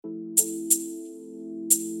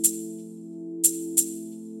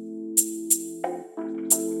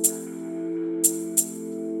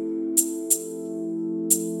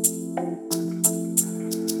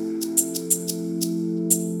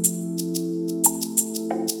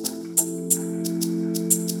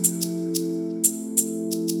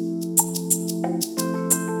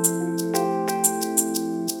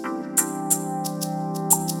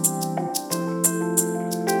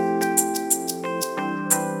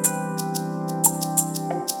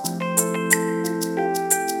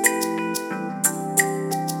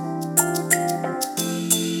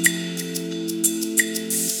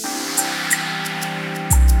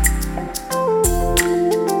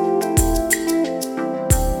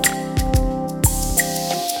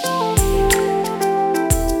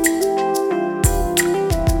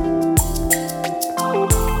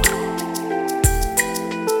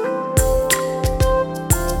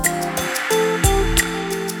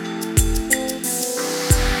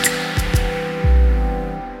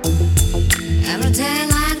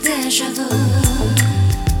deja vu,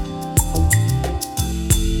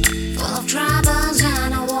 full of troubles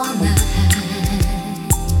and I wanna hide.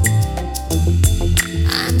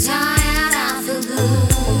 I'm tired, I feel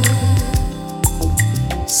good.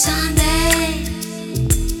 Sunday,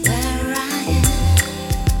 where I am,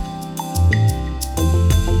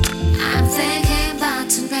 I'm thinking about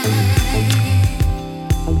tonight.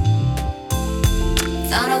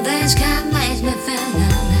 Thought of this can make me feel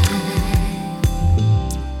alive.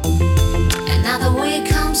 Another week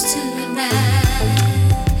comes to an end.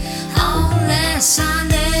 Only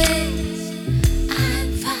Sunday, I'm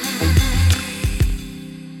fine.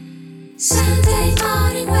 Sunday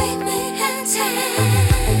morning, wake me at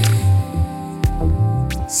 10.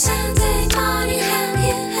 Sunday morning, hug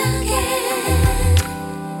you again.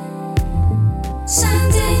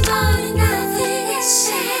 Sunday morning, nothing is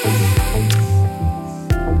said.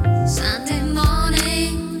 Sunday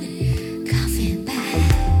morning, coffee back.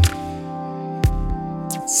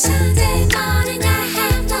 Sunday morning, I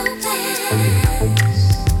have no plans.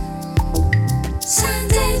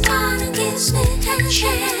 Sunday morning gives me a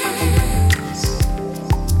chance.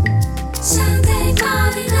 Sunday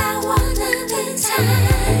morning, I wanna be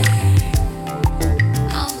tired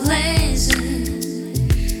of lazy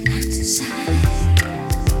exercise.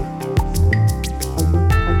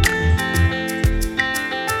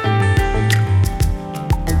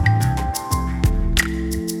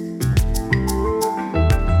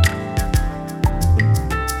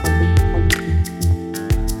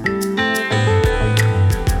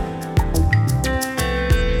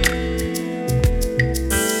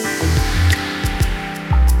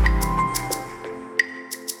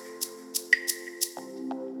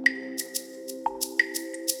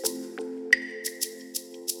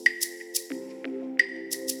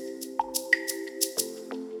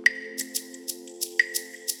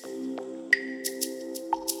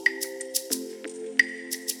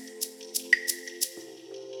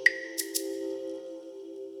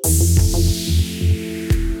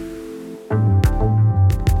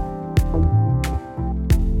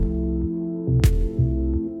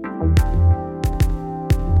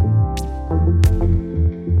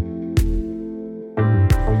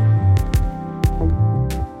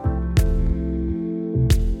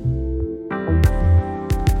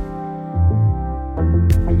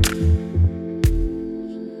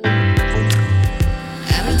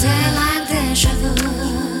 Every day like deja vu,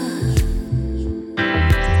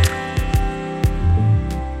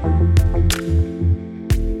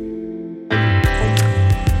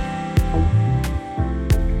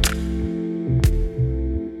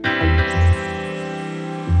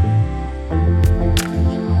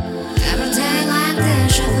 every day like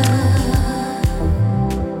deja vu.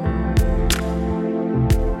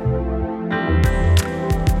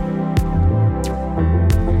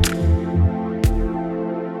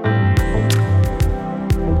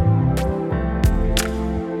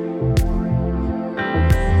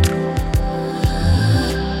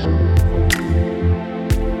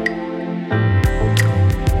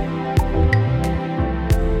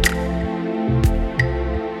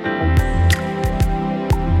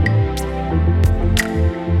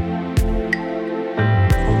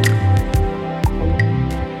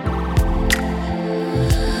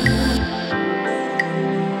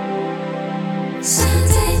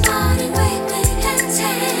 Sunday morning, wake me at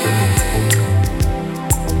 10.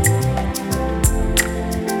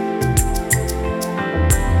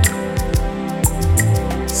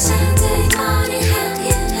 Sunday morning, hug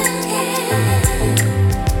you again.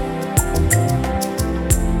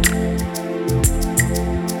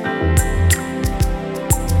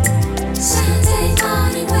 Sunday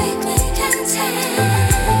morning, wake me at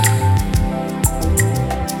 10.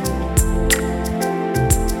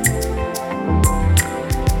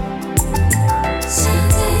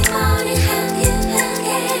 Sunday morning, hug you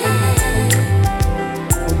again.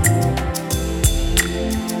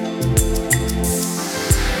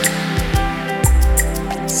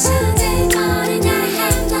 Sunday morning, I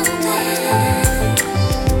have no plans.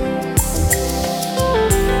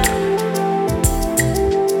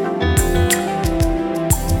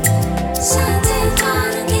 Sunday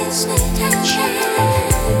morning gives me a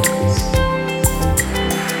chance.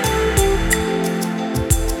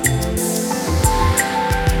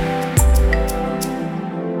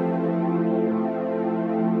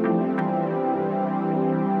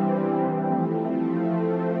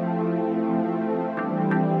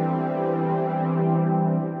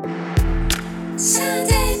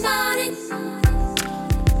 Sunday morning,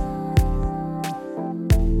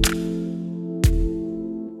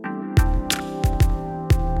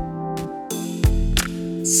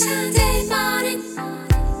 Sunday morning,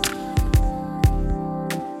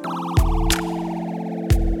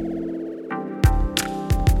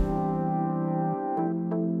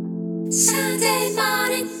 Saturday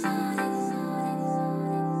morning.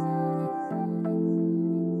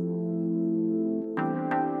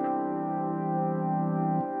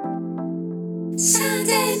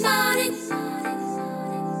 Saturday morning.